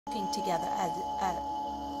together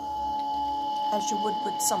as you would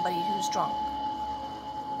with somebody who's drunk.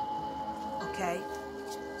 Okay?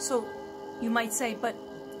 So you might say, but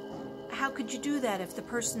how could you do that if the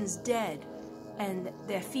person's dead and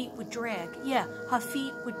their feet would drag? Yeah, her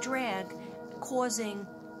feet would drag, causing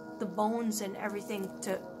the bones and everything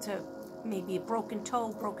to maybe a broken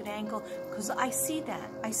toe, broken ankle, because I see that.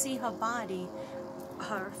 I see her body,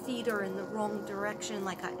 her feet are in the wrong direction,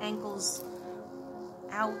 like her ankles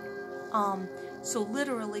out. So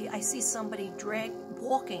literally, I see somebody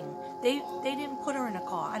walking. They didn't put her in a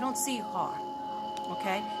car. I don't see a car.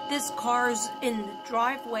 Okay? There's cars in the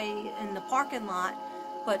driveway, in the parking lot,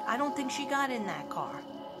 but I don't think she got in that car.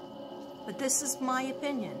 But this is my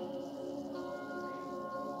opinion.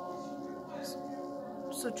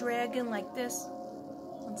 So dragging like this.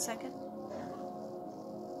 1 second.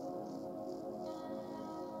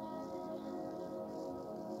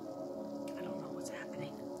 I don't know what's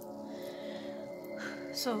happening.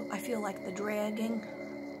 So I feel like the dragging,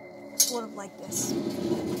 sort of like this.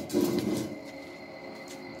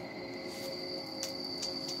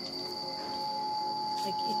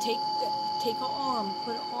 Like you take an arm,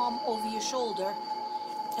 put an arm over your shoulder,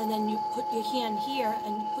 and then you put your hand here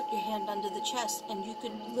and you put your hand under the chest, and you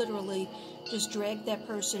could literally just drag that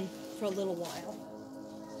person for a little while.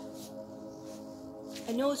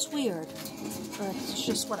 I know it's weird, but it's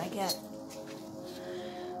just what I get.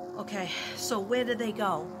 Okay, so where did they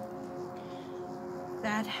go?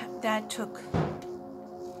 That took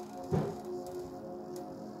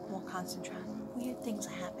more concentration. Weird things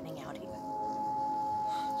are happening out here.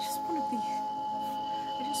 I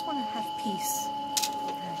just want to have peace.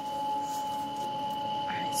 Okay.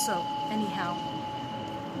 Alright, so anyhow,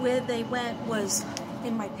 where they went was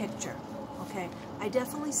in my picture. Okay. I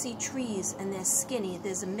definitely see trees and they're skinny.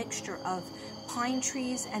 There's a mixture of pine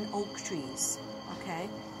trees and oak trees. Okay.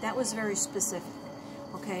 That was very specific.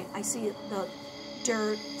 Okay. I see the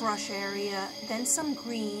dirt, brush area, then some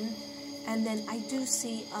green, and then I do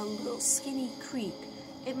see a little skinny creek.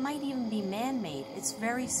 It might even be man-made. It's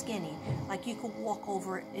very skinny. Like you could walk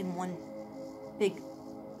over it in one big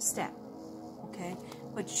step. Okay?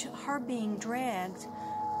 But her being dragged,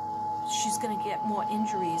 she's going to get more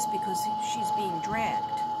injuries because she's being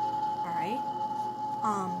dragged. Alright?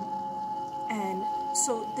 And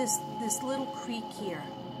so this little creek here,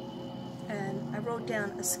 and I wrote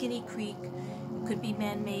down a skinny creek. It could be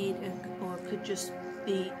man-made, or it could just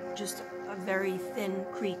be just a very thin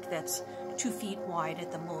creek that's 2 feet wide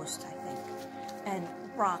at the most, I think, and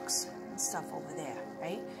rocks and stuff over there,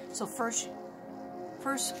 right? So first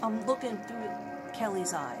I'm looking through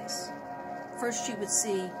Kelley's eyes. First she would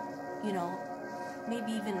see, you know,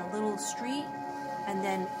 maybe even a little street, and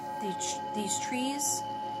then these trees,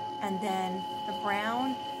 and then the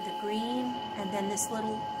brown, the green, and then this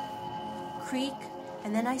little creek,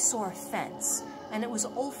 and then I saw a fence, and it was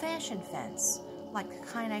an old-fashioned fence, like the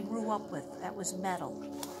kind I grew up with, that was metal.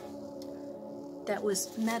 That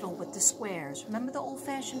was metal with the squares. Remember the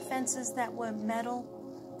old-fashioned fences that were metal?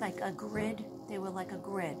 Like a grid? They were like a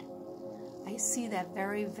grid. I see that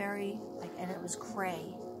very, very, like, and it was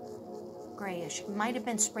gray. Grayish. It might have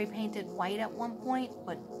been spray painted white at one point,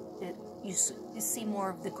 but you see more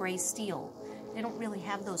of the gray steel. They don't really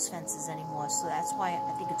have those fences anymore, so that's why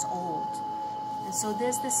I think it's old. And so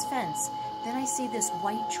there's this fence. Then I see this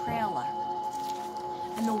white trailer.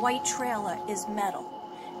 And the white trailer is metal.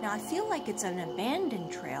 Now, I feel like it's an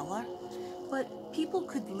abandoned trailer, but people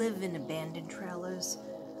could live in abandoned trailers,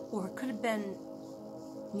 or it could have been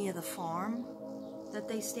near the farm that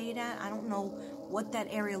they stayed at. I don't know what that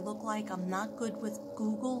area looked like. I'm not good with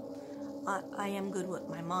Google. I am good with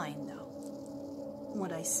my mind, though,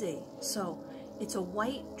 what I see. So, it's a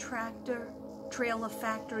white trailer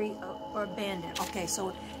factory or abandoned. Okay, so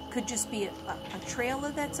it could just be a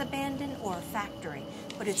trailer that's abandoned or a factory,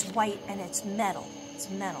 but it's white and it's metal. It's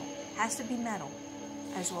metal. Has to be metal,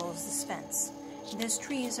 as well as this fence. There's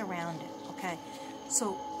trees around it, okay?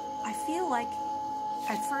 So I feel like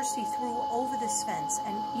at first he threw over this fence,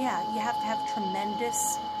 and yeah, you have to have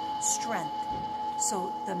tremendous strength.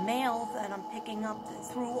 So the male that I'm picking up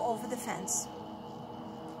threw over the fence,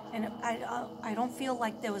 and I don't feel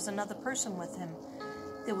like there was another person with him.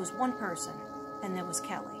 There was one person, and there was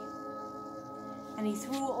Kelley. And he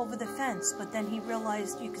threw over the fence, but then he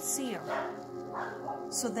realized you could see her.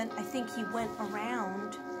 So then I think he went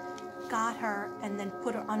around, got her, and then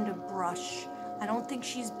put her under brush. I don't think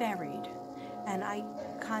she's buried. And I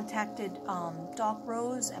contacted Dark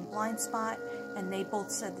Rose and Blind Spot, and they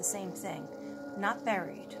both said the same thing. Not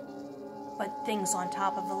buried, but things on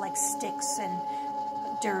top of it like sticks and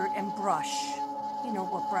dirt and brush. You know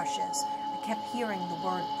what brush is. I kept hearing the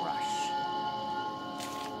word brush.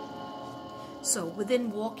 So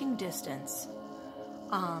within walking distance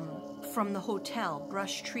from the hotel,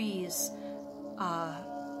 Brush Trees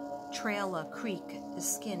Trailer Creek is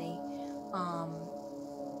skinny.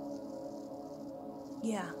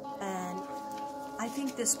 Yeah, and I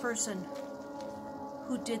think this person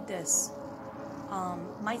who did this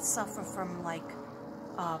might suffer from like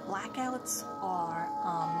blackouts, or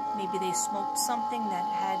maybe they smoked something that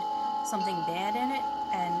had something bad in it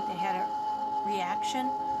and they had a reaction.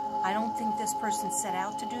 I don't think this person set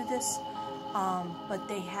out to do this, but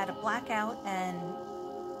they had a blackout and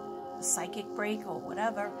a psychic break or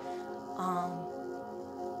whatever,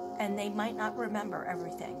 and they might not remember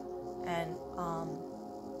everything. And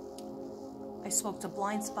I spoke to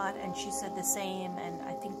Blind Spot and she said the same, and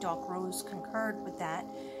I think Dark Rose concurred with that.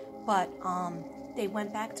 But they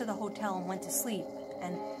went back to the hotel and went to sleep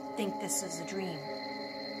and think this is a dream.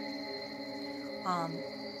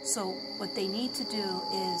 So what they need to do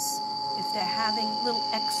is, if they're having little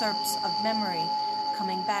excerpts of memory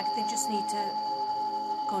coming back, they just need to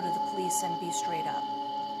go to the police and be straight up.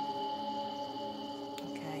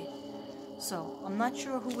 Okay, so I'm not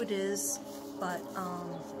sure who it is, but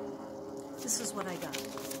this is what I got.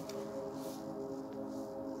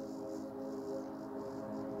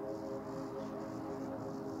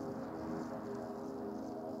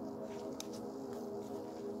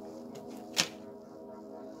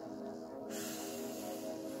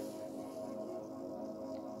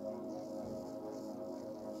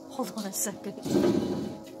 Hold on a second.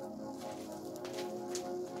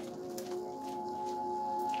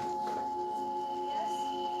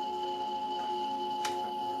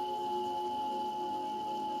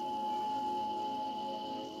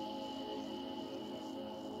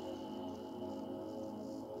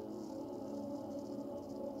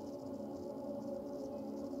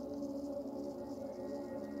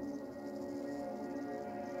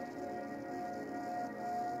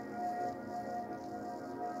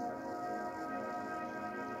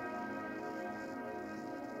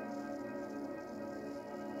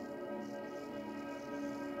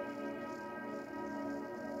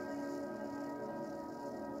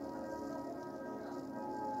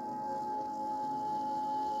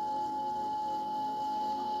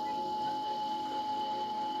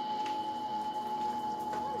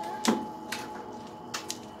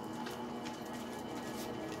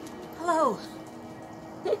 Hello.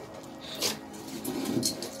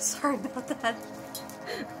 Sorry about that.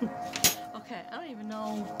 Okay, I don't even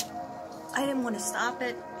know. I didn't want to stop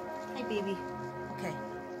it. Hi, baby. Okay.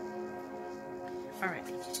 All right.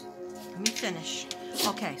 Let me finish.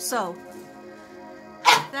 Okay, so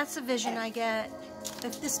that's the vision I get.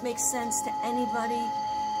 If this makes sense to anybody,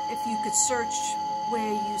 if you could search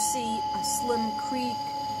where you see a slim creek,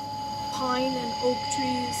 pine and oak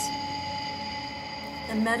trees,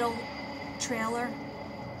 a metal trailer,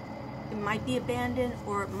 it might be abandoned,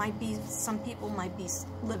 or it might be, some people might be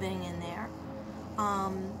living in there.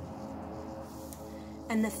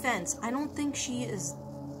 And the fence, I don't think she is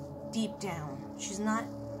deep down. She's not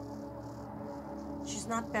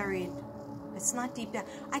buried. It's not deep down.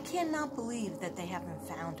 I cannot believe that they haven't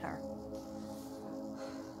found her.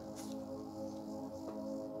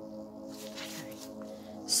 Okay.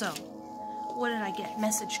 So, what did I get?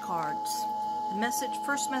 Message cards. The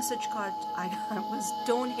first message card I got was,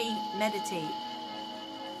 don't hate, meditate.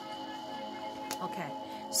 Okay,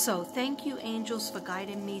 so thank you, angels, for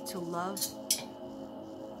guiding me to love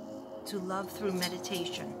through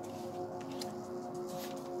meditation.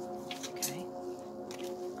 Okay.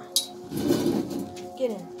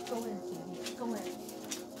 Get in. Go in, baby. Go in.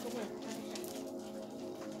 Go in.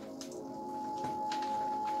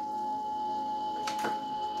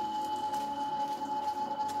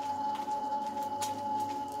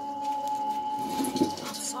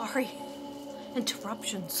 Sorry,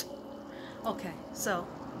 interruptions. Okay, so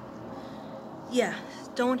yeah,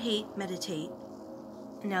 don't hate, meditate.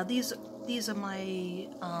 Now these are my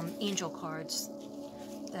angel cards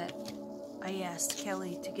that I asked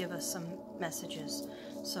Kelley to give us some messages.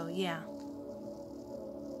 So yeah,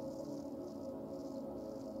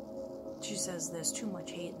 she says there's too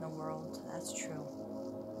much hate in the world. That's true.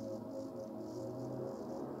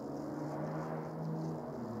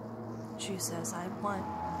 She says, I want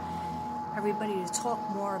everybody to talk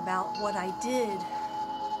more about what I did,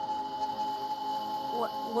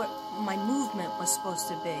 what my movement was supposed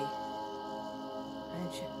to be.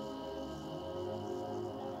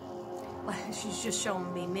 And she's just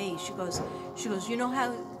showing me. She goes, you know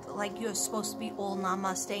how, like, you're supposed to be all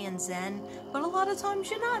namaste and zen, but a lot of times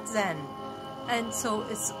you're not zen. And so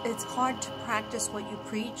it's hard to practice what you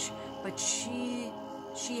preach but she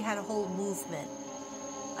had a whole movement.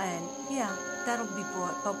 And yeah, that'll be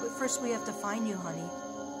brought. But first we have to find you, honey.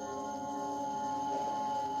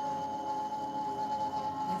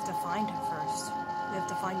 We have to find her first. We have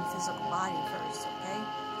to find your physical body first, okay?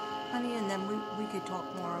 Honey, and then we could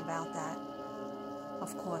talk more about that.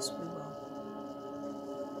 Of course we will.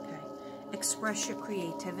 Okay. Express your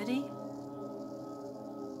creativity,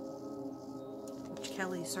 which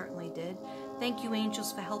Kelley certainly did. Thank you,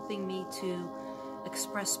 angels, for helping me to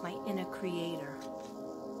express my inner creator.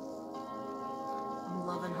 I'm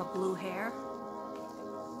loving her blue hair.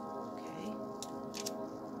 Okay.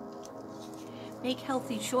 Make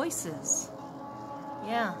healthy choices.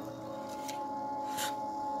 Yeah.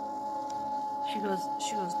 She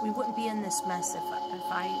goes, we wouldn't be in this mess if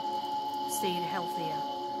I stayed healthier.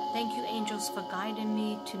 Thank you, angels, for guiding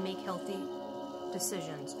me to make healthy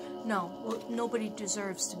decisions. No, well, nobody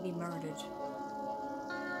deserves to be murdered.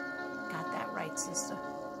 Got that right, sister.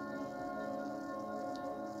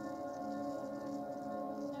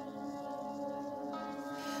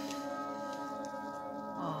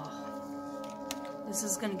 This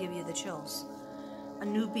is going to give you the chills. A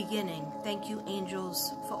new beginning. Thank you,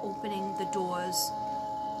 angels, for opening the doors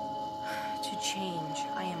to change.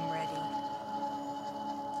 I am ready.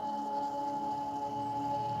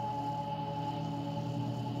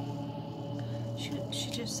 She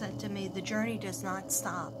just said to me, the journey does not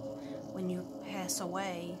stop. When you pass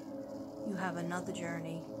away, you have another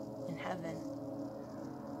journey in heaven.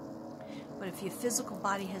 But if your physical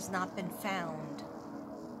body has not been found,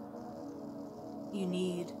 we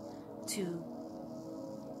need to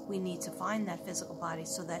find that physical body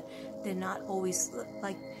so that they're not always,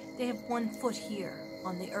 like, they have one foot here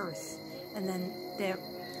on the earth, and then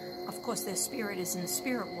of course their spirit is in the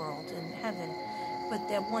spirit world, in heaven, but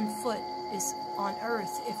their one foot is on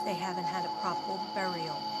earth if they haven't had a proper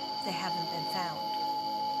burial, if they haven't been found.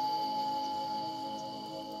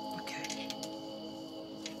 Okay.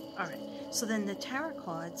 All right. So then the tarot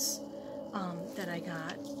cards that I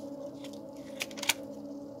got,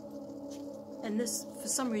 and this, for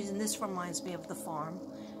some reason, this reminds me of the farm.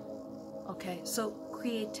 Okay, so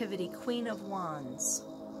creativity, Queen of Wands.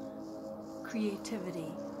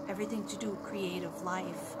 Creativity, everything to do with creative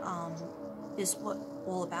life is what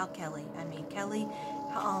all about Kelley. I mean, Kelley,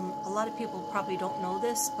 a lot of people probably don't know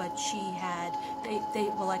this, but she had, they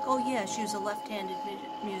were like, oh yeah, she was a left-handed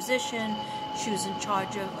musician. She was in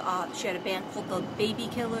charge of, she had a band called the Baby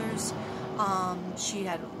Killers. She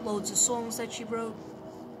had loads of songs that she wrote.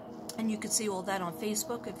 And you can see all that on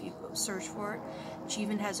Facebook if you search for it. She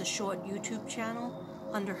even has a short YouTube channel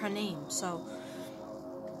under her name. So,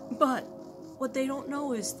 but what they don't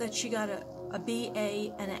know is that she got a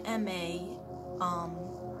BA and an MA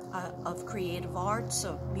of creative arts,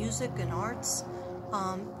 of music and arts.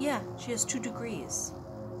 Yeah, she has 2 degrees.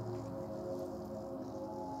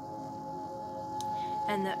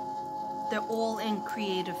 And they're all in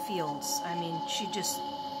creative fields. I mean,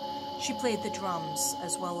 she played the drums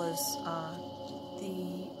as well as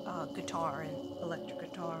the guitar and electric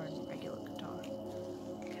guitar and regular guitar.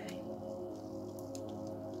 Okay.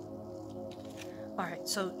 All right,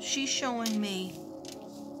 so she's showing me,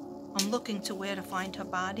 I'm looking to where to find her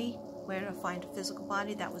body, where to find her physical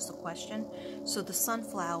body. That was the question. So the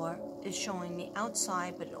sunflower is showing me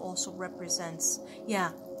outside, but it also represents,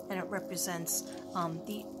 yeah, and it represents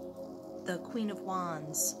the Queen of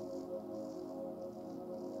Wands.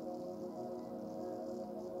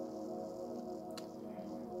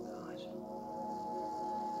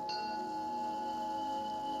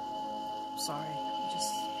 Sorry,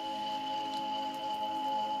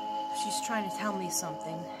 she's trying to tell me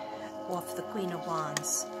something off the Queen of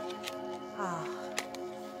Wands. I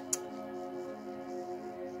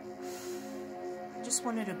just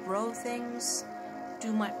wanted to grow things,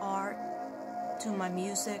 do my art, do my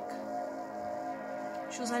music.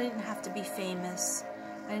 She goes, I didn't have to be famous.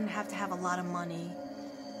 I didn't have to have a lot of money.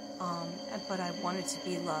 But I wanted to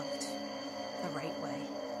be loved the right way.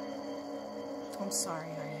 I'm sorry,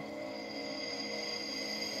 honey.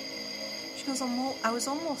 She goes, I was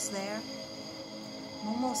almost there. I'm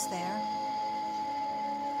almost there.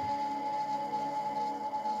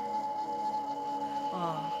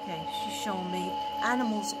 Oh, okay. She's showing me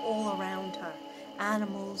animals all around her.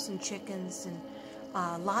 Animals and chickens and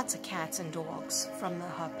lots of cats and dogs from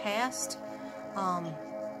her past.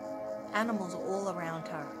 Animals all around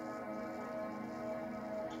her.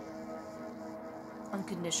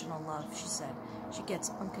 Unconditional love, she said. She gets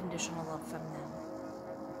unconditional love from them.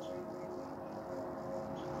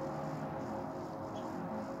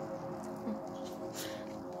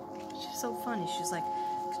 So funny. She's like,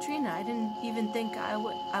 Katrina, I didn't even think I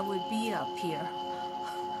would be up here.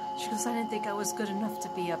 She goes, I didn't think I was good enough to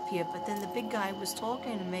be up here. But then the big guy was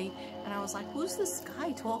talking to me, and I was like, who's this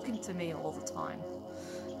guy talking to me all the time?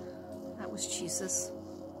 That was Jesus.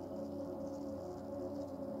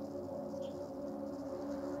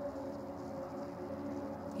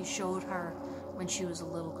 He showed her when she was a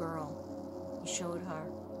little girl. He showed her.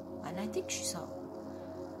 And I think she saw.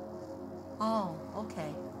 Oh,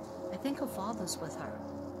 okay. I think her father's with her.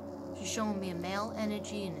 She's showing me a male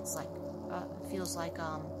energy, and it's like, it feels like,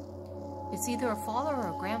 it's either a father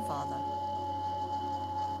or a grandfather.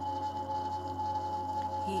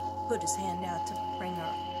 He put his hand out to bring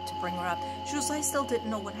her up. She goes, I still didn't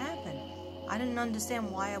know what happened. I didn't understand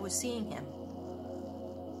why I was seeing him.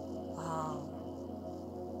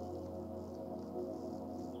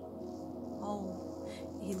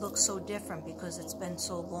 He looks so different because it's been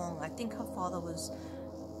so long. I think her father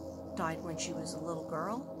died when she was a little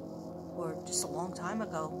girl, or just a long time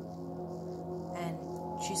ago. And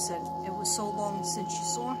she said it was so long since she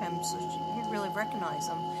saw him, so she didn't really recognize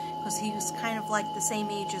him because he was kind of like the same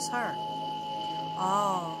age as her.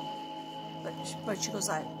 Oh, but she goes,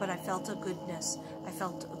 but I felt a goodness. I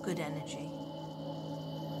felt a good energy.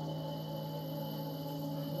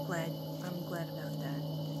 I'm glad about that.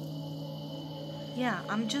 Yeah,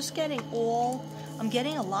 I'm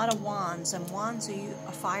getting a lot of wands, and wands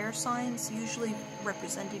are fire signs, usually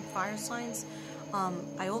representing fire signs.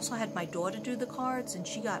 I also had my daughter do the cards, and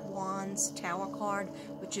she got wands, tower card,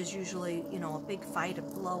 which is usually, a big fight, a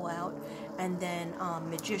blowout. And then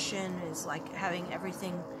magician is like having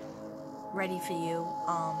everything ready for you.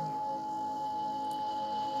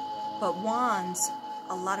 But wands,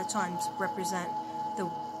 a lot of times, represent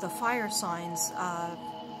the fire signs,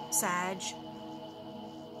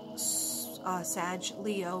 Sag,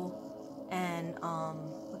 Leo, and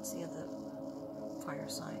what's the other fire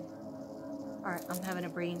sign? Alright, I'm having a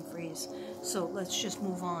brain freeze, so let's just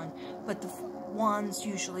move on. But the wands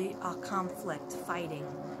usually are conflict, fighting,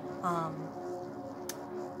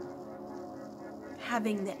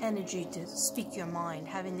 having the energy to speak your mind,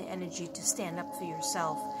 having the energy to stand up for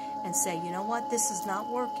yourself and say, you know what, this is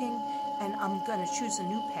not working, and I'm going to choose a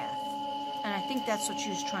new path. And I think that's what she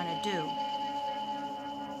was trying to do.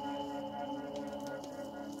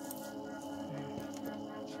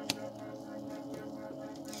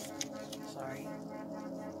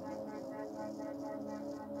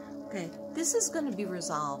 Okay, this is going to be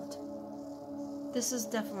resolved. This is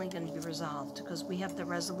definitely going to be resolved because we have the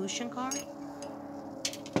resolution card.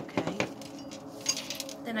 Okay.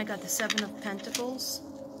 Then I got the Seven of Pentacles.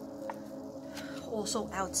 Also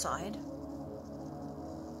outside.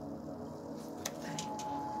 Okay.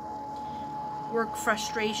 Work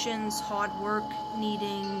frustrations, hard work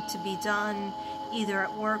needing to be done, either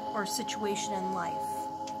at work or situation in life.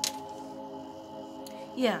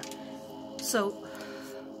 Yeah. So...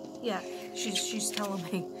 yeah, she's telling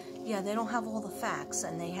me, yeah, they don't have all the facts,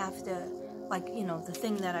 and they have to, like, the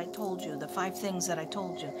thing that I told you, the 5 things that I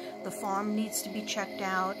told you. The farm needs to be checked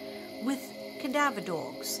out with cadaver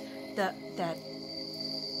dogs. That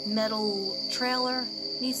metal trailer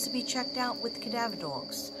needs to be checked out with cadaver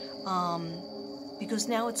dogs. Because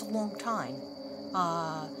now it's a long time.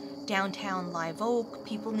 Downtown Live Oak,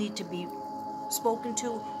 people need to be spoken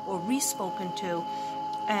to or re-spoken to,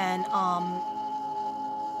 and,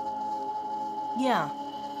 yeah,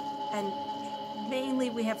 and mainly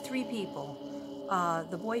we have 3 people.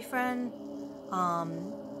 The boyfriend,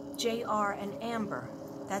 JR, and Amber.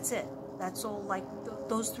 That's it. That's all, like,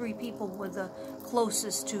 those 3 people were the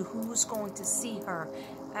closest to who's going to see her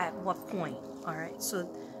at what point. Alright, so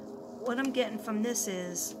what I'm getting from this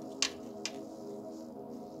is,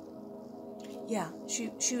 yeah,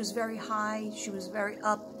 she was very high, she was very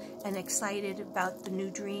up and excited about the new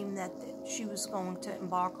dream that she was going to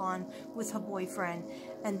embark on with her boyfriend,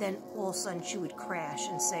 and then all of a sudden she would crash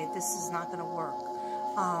and say, this is not going to work.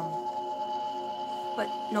 But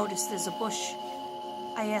notice there's a bush.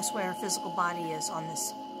 I asked where her physical body is on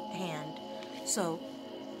this hand. So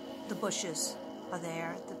the bushes are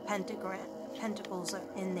there, the pentacles are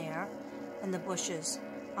in there, and the bushes,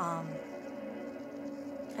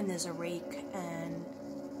 and there's a rake, and...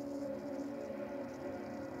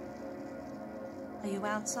 Are you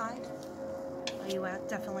outside? Are you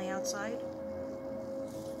definitely outside?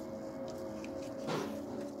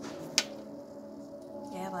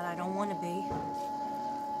 Yeah, but I don't want to be.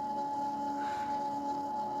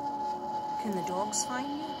 Can the dogs find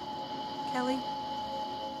me, Kelley?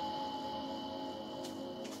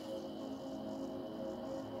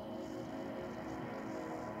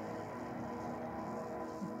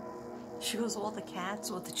 She goes, all the cats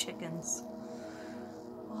or the chickens?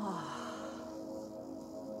 Oh,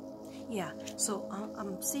 Yeah, so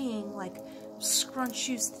I'm seeing like scrunch.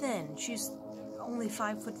 She's thin. She's only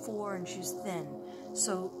 5'4" and she's thin.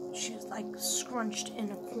 So she's like scrunched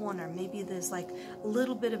in a corner. Maybe there's like a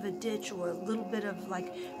little bit of a ditch or a little bit of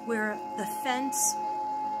like where the fence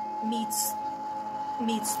meets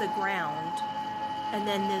the ground, and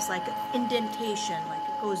then there's like an indentation, like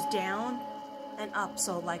it goes down and up.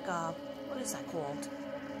 So like what is that called?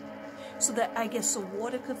 So that I guess the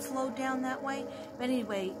water could flow down that way. But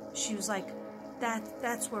anyway, she was like,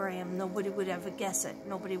 that's where I am. Nobody would ever guess it.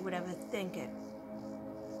 Nobody would ever think it.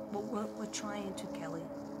 But we're trying to, Kelley.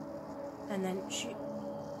 And then she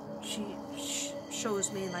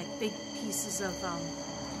shows me like big pieces of,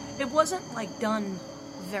 it wasn't like done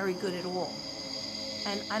very good at all.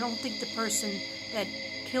 And I don't think the person that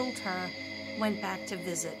killed her went back to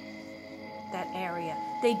visit that area.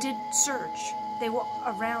 They did search. They were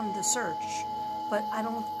around the search, but I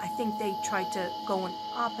think they tried to go in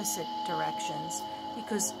opposite directions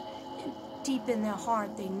because deep in their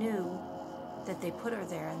heart they knew that they put her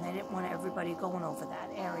there, and they didn't want everybody going over that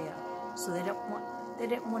area. So they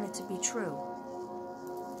didn't want it to be true.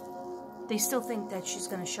 They still think that she's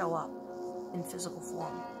going to show up in physical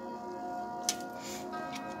form.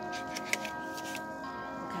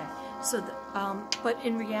 Okay, so but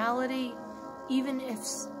in reality, even if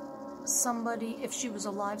if she was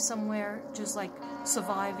alive somewhere, just like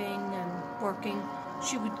surviving and working,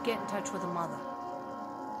 she would get in touch with her mother.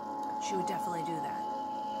 She would definitely do that.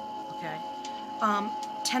 Okay.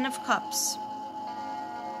 10 of Cups.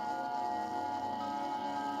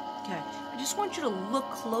 Okay. I just want you to look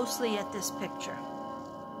closely at this picture.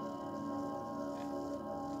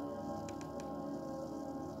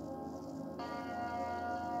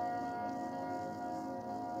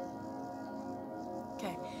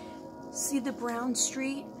 Okay. See the brown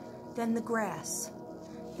street, then the grass,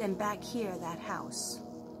 then back here, that house.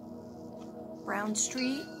 Brown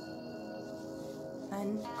street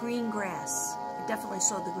and green grass. I definitely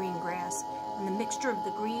saw the green grass. And the mixture of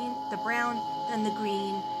the green, the brown, then the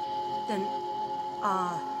green, then,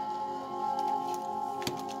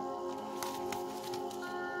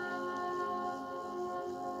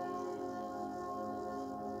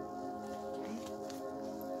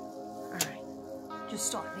 just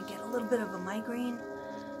starting to get a little bit of a migraine,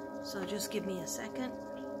 so just give me a second.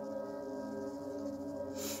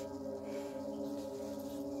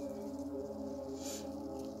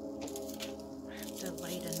 I have to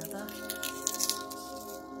light another.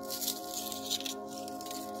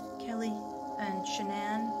 Kelley and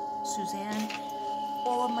Suzanne,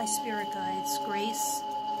 all of my spirit guides, Grace,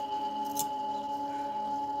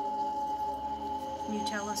 can you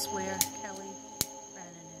tell us where Kelley,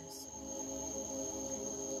 Brannon is?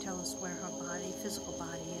 Tell us where her body, physical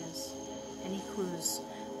body is. Any clues?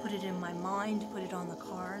 Put it in my mind, put it on the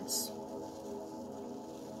cards.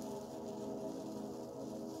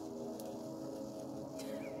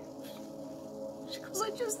 She goes, I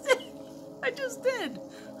just did.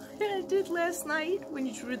 I did last night when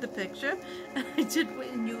you drew the picture. And I did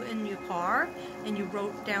when you in your car and you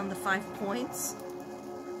wrote down the 5 points.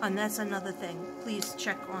 And that's another thing. Please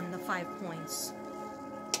check on the 5 points.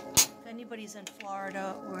 Anybody's in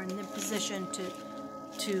Florida or in the position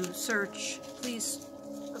to search, please,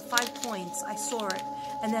 5 points, I saw it.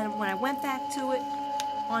 And then when I went back to it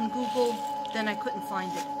on Google, then I couldn't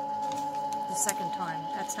find it the second time.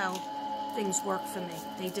 That's how things work for me.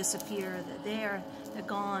 They disappear, they're there, they're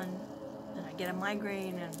gone, and I get a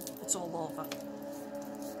migraine and it's all over.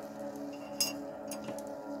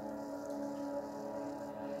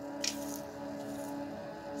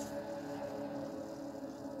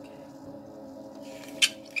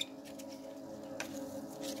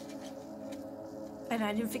 And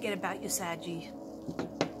I didn't forget about you, Saggy-Waggy.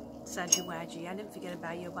 I didn't forget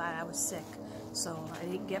about you, but I was sick. So I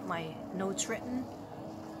didn't get my notes written.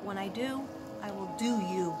 When I do, I will do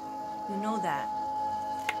you. You know that.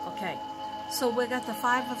 Okay. So we got the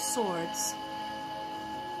 5 of Swords.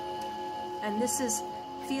 And this is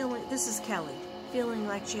Kelley. Feeling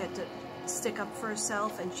like she had to stick up for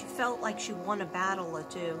herself, and she felt like she won a battle or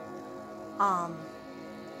two.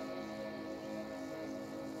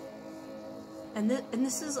 And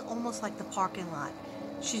this is almost like the parking lot.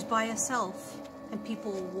 She's by herself, and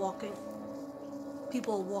people are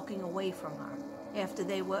walking away from her after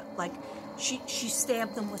they were like, she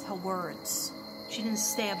stabbed them with her words. She didn't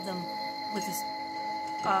stab them with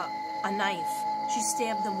a knife. She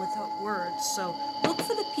stabbed them with her words. So look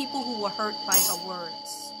for the people who were hurt by her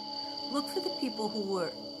words. Look for the people who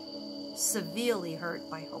were severely hurt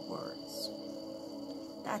by her words.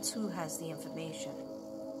 That's who has the information.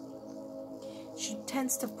 she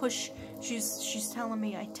tends to push, she's telling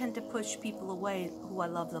me I tend to push people away who I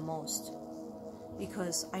love the most,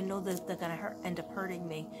 because I know that they're going to end up hurting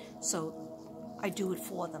me, so I do it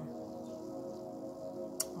for them.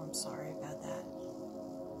 Oh, I'm sorry about that.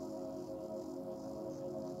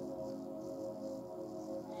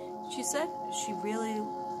 She said she really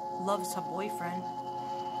loves her boyfriend.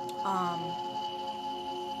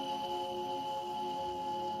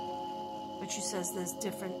 But she says there's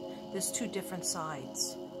two different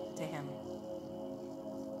sides to him.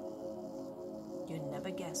 You never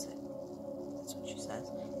guess it. That's what she says.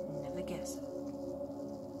 You never guess it.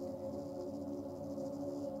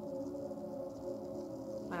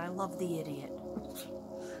 But I love the idiot.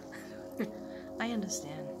 I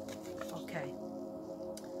understand. Okay.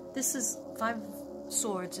 This is 5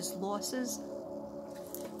 swords is losses.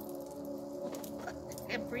 I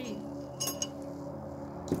can't breathe.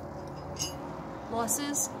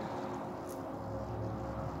 Losses.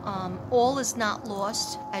 All is not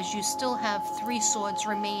lost, as you still have 3 swords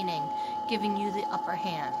remaining, giving you the upper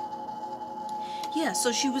hand. Yeah,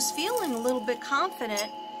 so she was feeling a little bit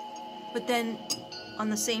confident, but then on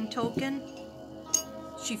the same token,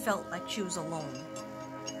 she felt like she was alone.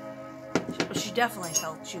 She definitely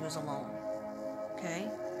felt she was alone. Okay?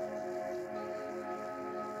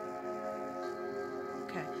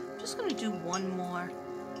 Okay, I'm just going to do one more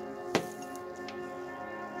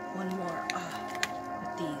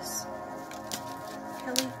with these.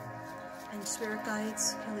 Kelley and Spirit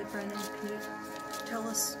Guides, Kelley, Brannon, can you tell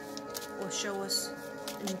us or show us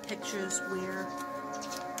in pictures where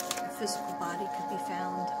the physical body could be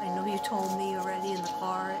found? I know you told me already in the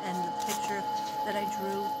car and the picture that I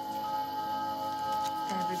drew.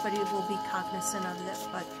 Everybody will be cognizant of it,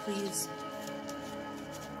 but please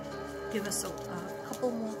give us a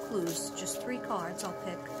couple more clues. Just 3 cards I'll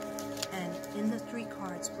pick, and in the 3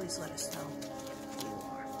 cards, please let us know who you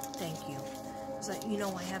are. Thank you. Because you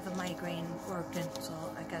know I have a migraine working, so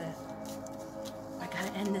I gotta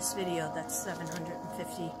end this video. That's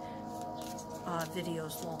 750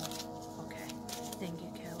 videos long. Okay. Thank you,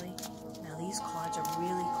 Kelley. Now these cards are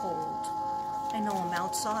really cold. I know I'm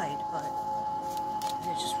outside, but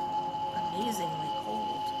they're just amazingly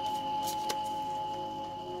cold.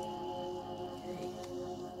 Okay.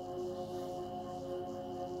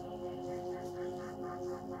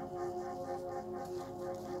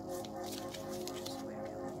 Just where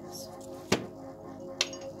Kelley is.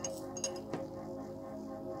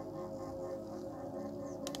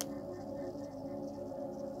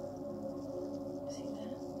 See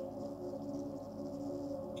that?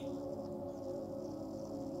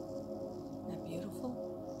 Isn't that beautiful?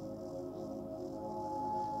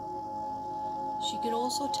 She could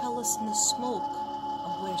also tell us in the smoke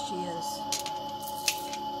of where she is.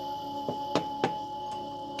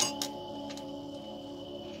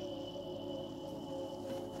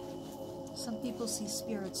 Some people see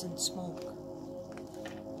spirits in smoke.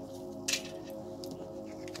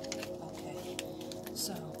 Okay,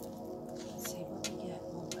 so let's see what we get.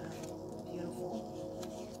 Oh wow, beautiful.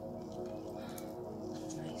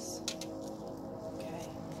 Nice. Okay.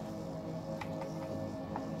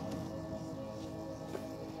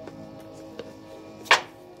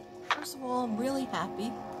 First of all, I'm really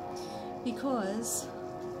happy because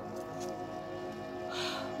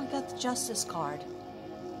we got the Justice card.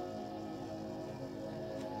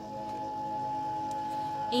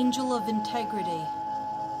 Angel of Integrity.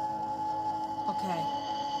 Okay.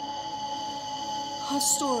 Her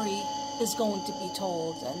story is going to be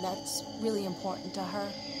told, and that's really important to her.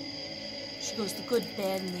 She goes the good,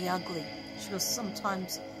 bad, and the ugly. She goes,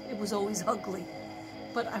 sometimes it was always ugly,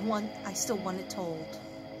 but I still want it told.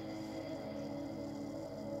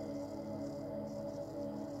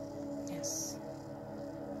 Yes.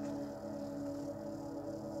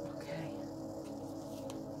 Okay.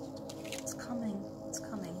 It's coming. It's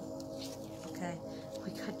coming. Okay.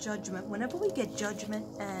 We got Judgment. Whenever we get Judgment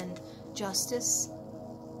and Justice,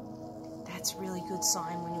 that's a really good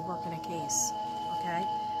sign when you're working a case. Okay.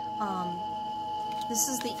 This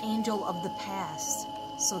is the Angel of the Past.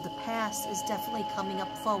 So the past is definitely coming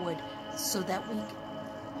up forward so that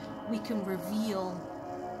we can reveal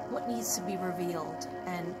what needs to be revealed,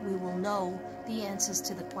 and we will know the answers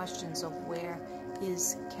to the questions of where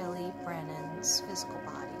is Kelley Brannon's physical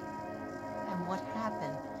body and what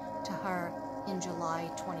happened to her in July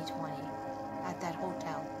 2020 at that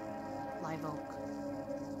hotel, Live Oak.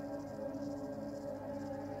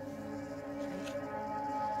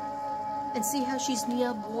 And see how she's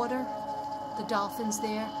near water? The dolphin's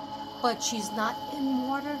there, but she's not in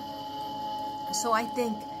water. So I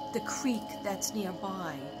think the creek that's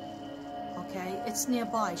nearby Okay, it's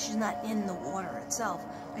nearby. She's not in the water itself.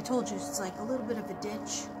 I told you it's like a little bit of a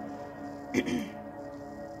ditch.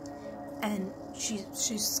 And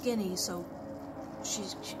she's skinny, so she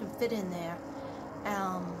can fit in there.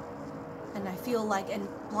 And I feel like, and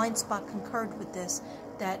Blind Spot concurred with this,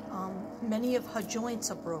 that many of her joints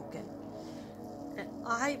are broken. And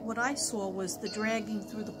what I saw was the dragging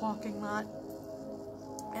through the parking lot,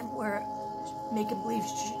 and we're making believe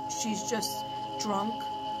she's just drunk,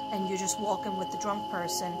 and you're just walking with the drunk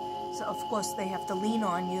person. So of course they have to lean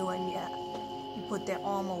on you, and you put their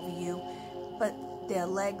arm over you, but her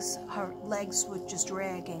legs were just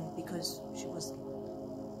dragging because she was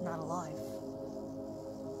not alive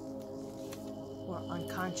or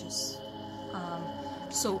unconscious.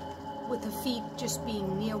 So with the feet just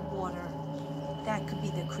being near water, that could be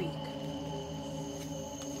the creek.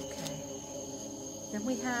 Okay. Then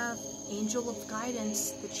we have Angel of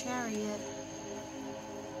Guidance, the chariot.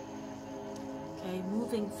 Okay,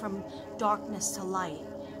 moving from darkness to light.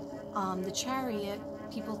 The chariot,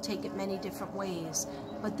 people take it many different ways,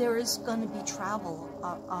 but there is going to be travel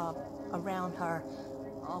around her.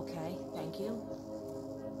 Okay, thank you.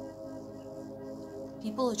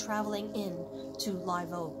 People are traveling in to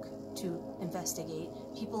Live Oak to investigate.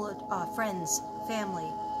 People are friends, family,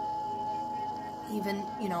 even,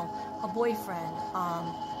 you know, a boyfriend.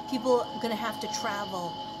 People are going to have to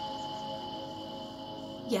travel.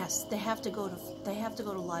 Yes, they have to go to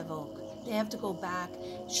Live Oak. They have to go back.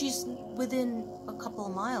 She's within a couple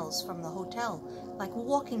of miles from the hotel, like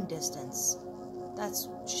walking distance.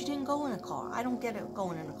 She didn't go in a car. I don't get her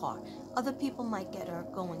going in a car. Other people might get her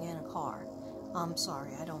going in a car. I'm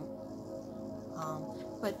sorry, I don't.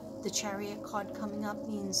 But the chariot card coming up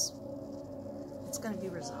means it's going to be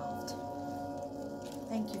resolved.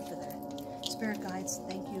 Thank you for that. Spirit guides,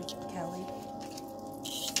 thank you, Kelley.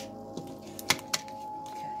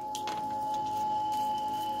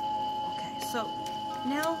 Okay, so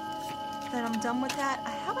now that I'm done with that,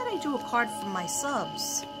 how about I do a card for my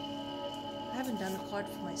subs? I haven't done a card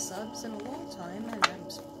for my subs in a long time, and I'm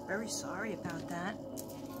very sorry about that.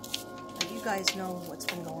 But you guys know what's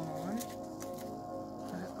been going on.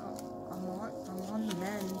 I'm on the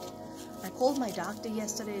mend. I called my doctor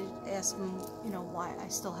yesterday to ask him, you know, why I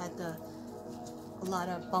still had a lot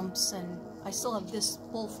of bumps, and I still have this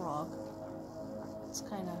bullfrog. It's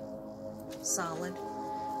kind of solid,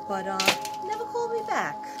 but never called me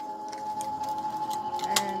back.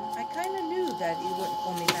 And I kind of knew that he wouldn't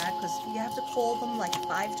call me back, because you have to call them like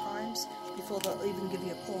 5 times before they'll even give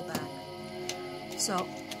you a call back. So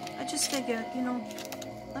I just figured, you know,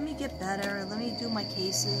 let me get better, let me do my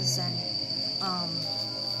cases, and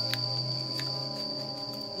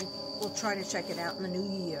we'll try to check it out in the new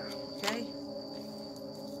year, okay?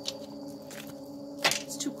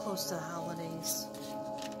 It's too close to the holidays.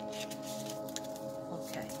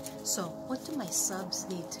 Okay, so what do my subs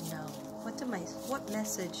need to know? What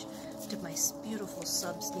message do my beautiful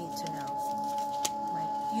subs need to know? My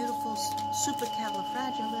beautiful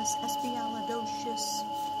supercalifragilisticexpialidocious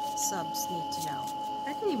subs need to know.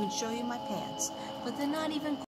 I can even show you my pants, but they're not even